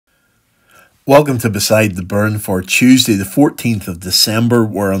Welcome to Beside the Burn for Tuesday, the 14th of December.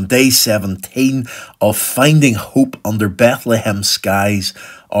 We're on day 17 of Finding Hope Under Bethlehem Skies,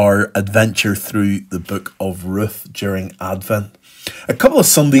 our adventure through the book of Ruth during Advent. A couple of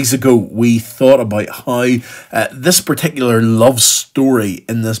Sundays ago, we thought about how this particular love story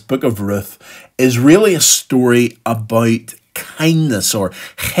in this book of Ruth is really a story about kindness, or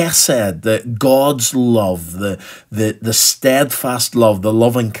chesed, the God's love, the steadfast love, the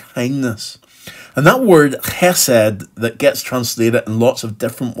loving kindness. And that word chesed that gets translated in lots of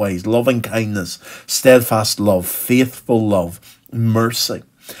different ways: loving kindness, steadfast love, faithful love, mercy.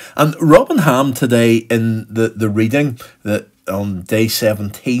 And Robin Ham today in the reading that on day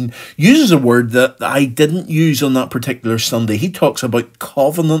 17 uses a word that I didn't use on that particular Sunday. He talks about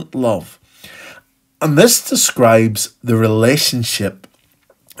covenant love. And this describes the relationship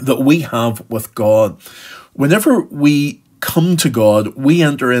that we have with God. Whenever we come to God, we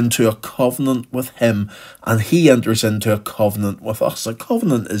enter into a covenant with Him, and He enters into a covenant with us. A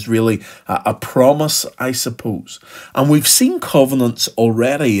covenant is really a promise, I suppose. And we've seen covenants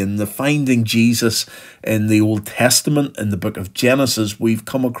already in the finding Jesus in the Old Testament. In the book of Genesis, we've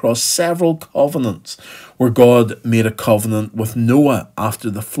come across several covenants where God made a covenant with Noah after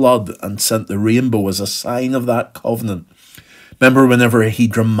the flood and sent the rainbow as a sign of that covenant. Remember whenever He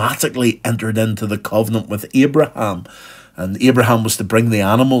dramatically entered into the covenant with Abraham, and Abraham was to bring the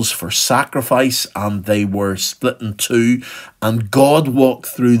animals for sacrifice, and they were split in two, and God walked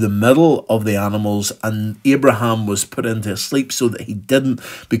through the middle of the animals, and Abraham was put into sleep so that he didn't,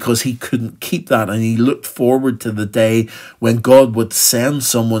 because he couldn't keep that, and he looked forward to the day when God would send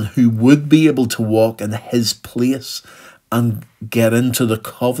someone who would be able to walk in his place and get into the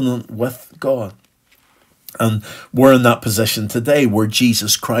covenant with God. And we're in that position today where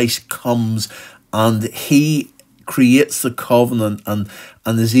Jesus Christ comes and He creates the covenant and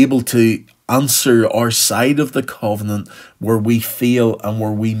is able to answer our side of the covenant where we fail and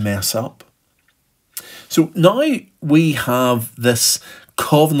where we mess up. So now we have this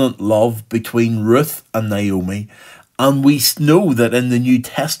covenant love between Ruth and Naomi, and we know that in the New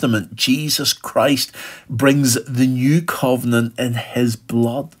Testament, Jesus Christ brings the new covenant in His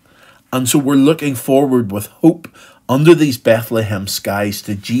blood. And so we're looking forward with hope under these Bethlehem skies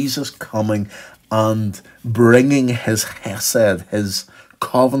to Jesus coming and bringing His chesed, His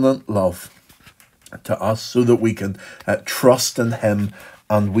covenant love to us so that we can trust in Him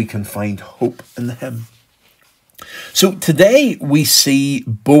and we can find hope in Him. So today we see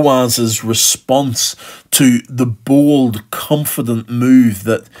Boaz's response to the bold, confident move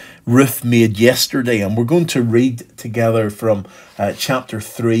that Ruth made yesterday. And we're going to read together from chapter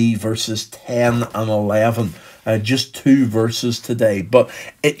 3, verses 10 and 11. Just 2 verses today. But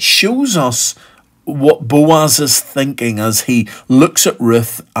it shows us what Boaz is thinking as he looks at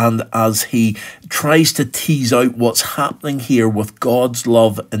Ruth and as he tries to tease out what's happening here with God's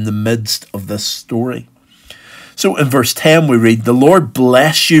love in the midst of this story. So in verse 10 we read, "The Lord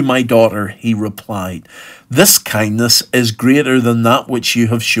bless you, my daughter," he replied. "This kindness is greater than that which you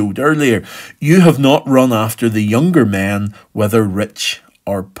have showed earlier. You have not run after the younger men, whether rich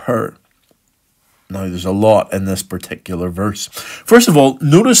or poor." Now there's a lot in this particular verse. First of all,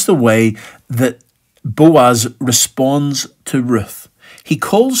 notice the way that Boaz responds to Ruth. He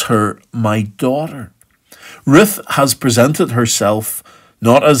calls her my daughter. Ruth has presented herself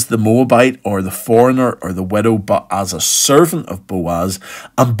not as the Moabite or the foreigner or the widow, but as a servant of Boaz.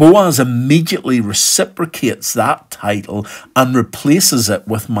 And Boaz immediately reciprocates that title and replaces it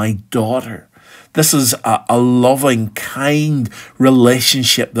with my daughter. This is a loving, kind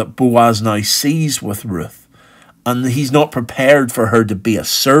relationship that Boaz now sees with Ruth. And he's not prepared for her to be a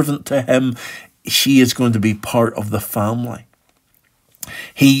servant to him. She is going to be part of the family.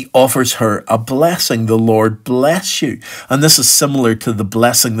 He offers her a blessing. "The Lord bless you." And this is similar to the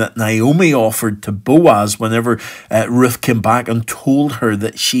blessing that Naomi offered to Boaz whenever Ruth came back and told her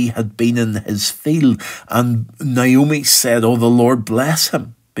that she had been in his field. And Naomi said, "Oh, the Lord bless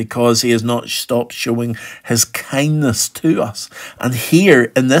him, because he has not stopped showing his kindness to us." And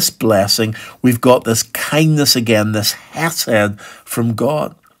here in this blessing, we've got this kindness again, this chesed from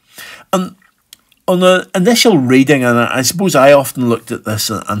God. And on the initial reading, and I suppose I often looked at this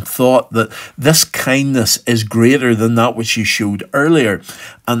and thought that this kindness is greater than that which you showed earlier.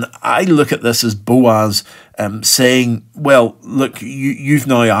 And I look at this as Boaz saying, well, look, you've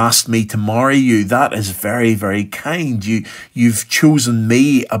now asked me to marry you. That is very, very kind. You've chosen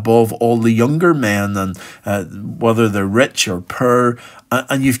me above all the younger men, and whether they're rich or poor,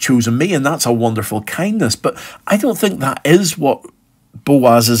 and you've chosen me, and that's a wonderful kindness. But I don't think that is what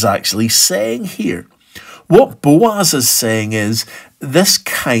Boaz is actually saying here. What Boaz is saying is this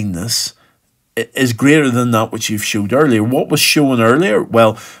kindness is greater than that which you've showed earlier. What was shown earlier?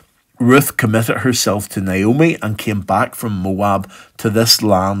 Well, Ruth committed herself to Naomi and came back from Moab to this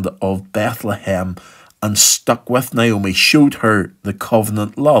land of Bethlehem and stuck with Naomi, showed her the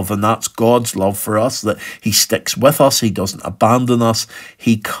covenant love. And that's God's love for us, that he sticks with us. He doesn't abandon us.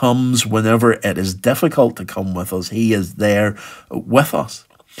 He comes whenever it is difficult to come with us. He is there with us.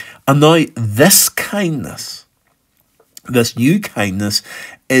 And now this kindness, this new kindness,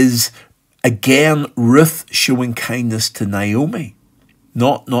 is again Ruth showing kindness to Naomi,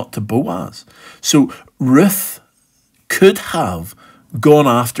 not to Boaz. So Ruth could have gone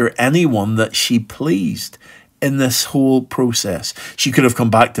after anyone that she pleased in this whole process. She could have come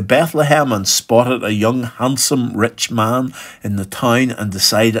back to Bethlehem and spotted a young, handsome, rich man in the town and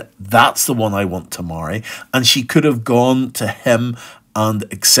decided, that's the one I want to marry. And she could have gone to him and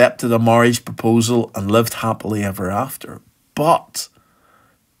accepted a marriage proposal and lived happily ever after. But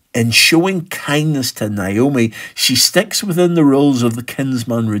in showing kindness to Naomi, she sticks within the rules of the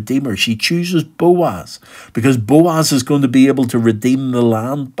kinsman redeemer. She chooses Boaz because Boaz is going to be able to redeem the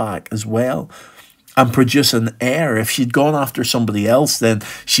land back as well and produce an heir. If she'd gone after somebody else, then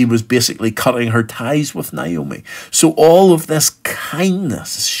she was basically cutting her ties with Naomi. So all of this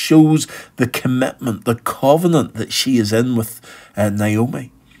kindness shows the commitment, the covenant that she is in with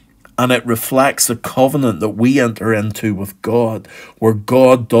Naomi. And it reflects the covenant that we enter into with God, where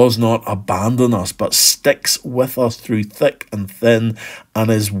God does not abandon us, but sticks with us through thick and thin and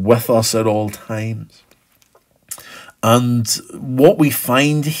is with us at all times. And what we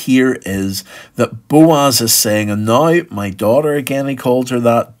find here is that Boaz is saying, and now my daughter, again he calls her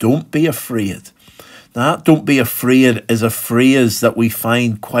that, don't be afraid. That "don't be afraid" is a phrase that we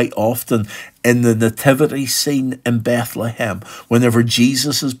find quite often in the nativity scene in Bethlehem. Whenever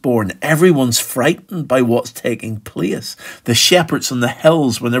Jesus is born, everyone's frightened by what's taking place. The shepherds on the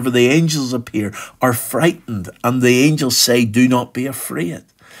hills, whenever the angels appear, are frightened, and the angels say, do not be afraid.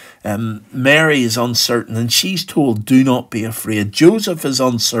 Mary is uncertain and she's told, do not be afraid. Joseph is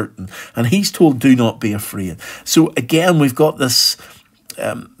uncertain and he's told, do not be afraid. So again, we've got this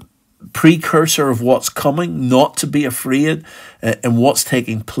precursor of what's coming, not to be afraid, and what's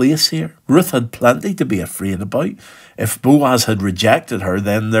taking place here. Ruth had plenty to be afraid about. If Boaz had rejected her,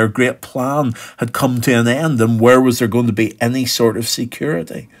 then their great plan had come to an end, and where was there going to be any sort of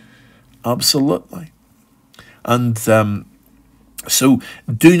security? Absolutely. And so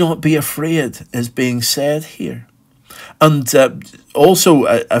do not be afraid is being said here. And also,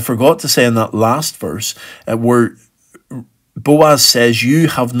 I forgot to say in that last verse, where Boaz says, you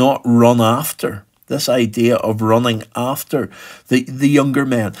have not run after. This idea of running after the younger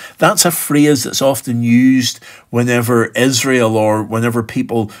men. That's a phrase that's often used whenever Israel or whenever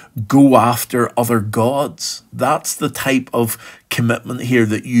people go after other gods. That's the type of commitment here,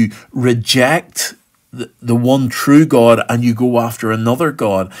 that you reject the one true God and you go after another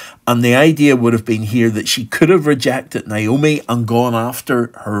God. And the idea would have been here that she could have rejected Naomi and gone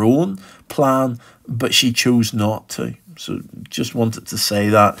after her own plan, but she chose not to. So just wanted to say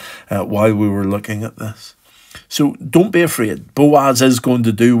that while we were looking at this. So don't be afraid. Boaz is going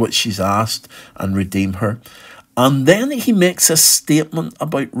to do what she's asked and redeem her. And then he makes a statement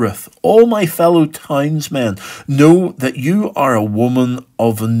about Ruth. All my fellow townsmen know that you are a woman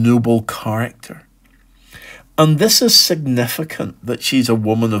of a noble character. And this is significant, that she's a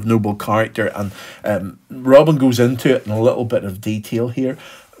woman of noble character. And Robin goes into it in a little bit of detail here.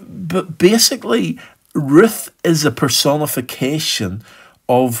 But basically, Ruth is a personification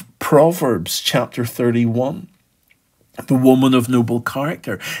of Proverbs chapter 31, the woman of noble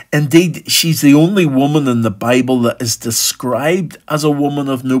character. Indeed, she's the only woman in the Bible that is described as a woman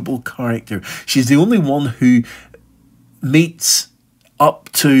of noble character. She's the only one who meets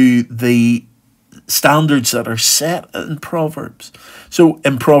up to the standards that are set in Proverbs. So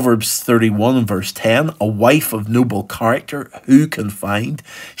in Proverbs 31 and verse 10, a wife of noble character, who can find?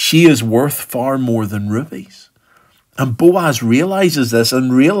 She is worth far more than rubies. And Boaz realizes this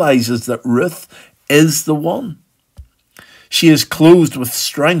and realizes that Ruth is the one. She is clothed with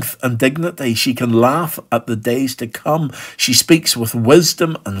strength and dignity. She can laugh at the days to come. She speaks with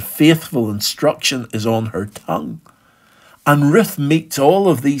wisdom, and faithful instruction is on her tongue. And Ruth meets all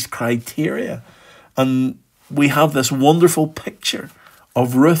of these criteria. And we have this wonderful picture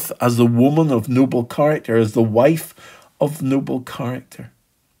of Ruth as the woman of noble character, as the wife of noble character.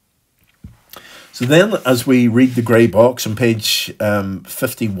 So then, as we read the grey box on page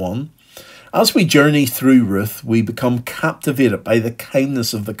 51, as we journey through Ruth, we become captivated by the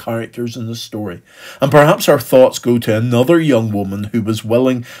kindness of the characters in the story. And perhaps our thoughts go to another young woman who was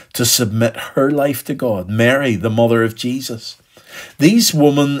willing to submit her life to God, Mary, the mother of Jesus. These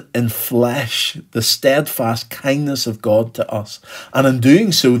women enflesh the steadfast kindness of God to us, and in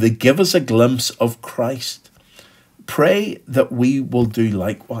doing so, they give us a glimpse of Christ. Pray that we will do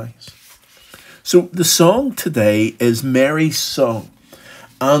likewise. So the song today is Mary's song,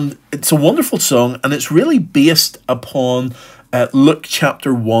 and it's a wonderful song, and it's really based upon Luke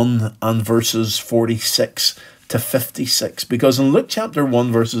chapter 1 and verses 46 to 56, because in Luke chapter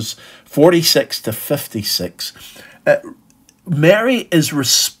 1 verses 46 to 56, Mary is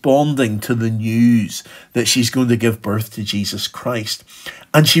responding to the news that she's going to give birth to Jesus Christ.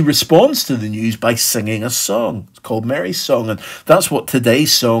 And she responds to the news by singing a song. It's called Mary's Song. And that's what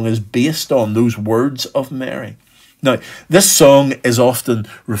today's song is based on, those words of Mary. Now, this song is often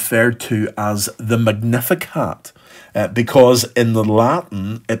referred to as the Magnificat, because in the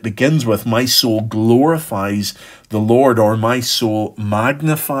Latin, it begins with, my soul glorifies the Lord, or my soul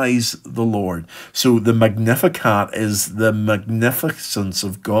magnifies the Lord. So the Magnificat is the magnificence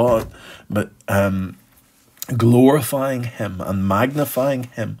of God, but glorifying him and magnifying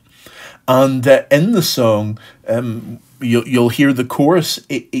him. And in the song, you'll hear the chorus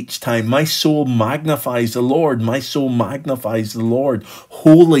each time. My soul magnifies the Lord. My soul magnifies the Lord.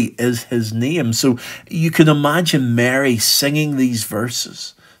 Holy is his name. So you can imagine Mary singing these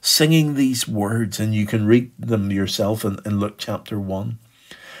verses, singing these words, and you can read them yourself in Luke chapter 1.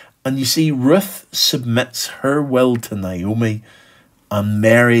 And you see, Ruth submits her will to Naomi, and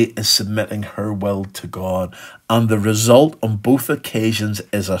Mary is submitting her will to God. And the result on both occasions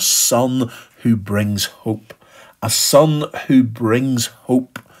is a son who brings hope. A son who brings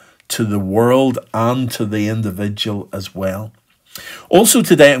hope to the world and to the individual as well. Also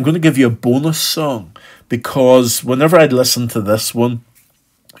today, I'm going to give you a bonus song, because whenever I'd listen to this one,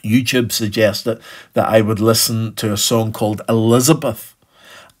 YouTube suggested that I would listen to a song called Elizabeth.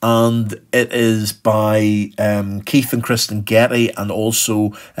 And it is by Keith and Kristen Getty and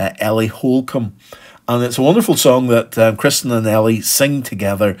also Ellie Holcomb. And it's a wonderful song that Kristen and Ellie sing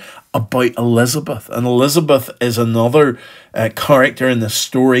together about Elizabeth. And Elizabeth is another character in the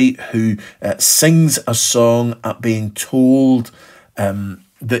story who sings a song at being told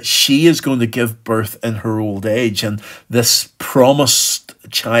that she is going to give birth in her old age. And this promised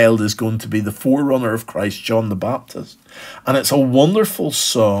child is going to be the forerunner of Christ, John the Baptist. And it's a wonderful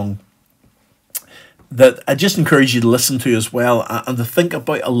song that I just encourage you to listen to as well, and to think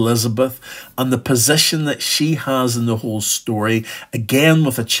about Elizabeth and the position that she has in the whole story, again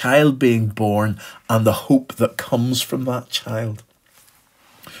with a child being born and the hope that comes from that child.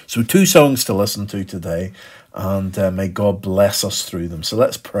 So 2 songs to listen to today, and may God bless us through them. So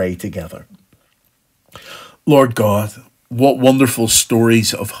let's pray together. Lord God, what wonderful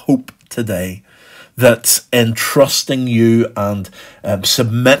stories of hope today, that in trusting you and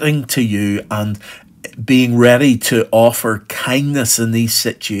submitting to you and being ready to offer kindness in these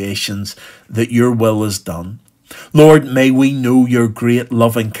situations, that your will is done. Lord, may we know your great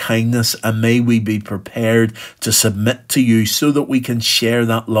loving kindness, and may we be prepared to submit to you so that we can share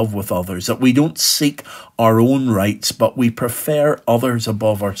that love with others, that we don't seek our own rights, but we prefer others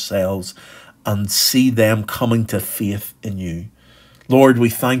above ourselves and see them coming to faith in you. Lord, we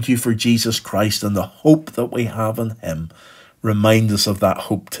thank you for Jesus Christ and the hope that we have in him. Remind us of that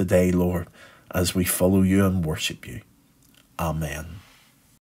hope today, Lord, as we follow you and worship you. Amen.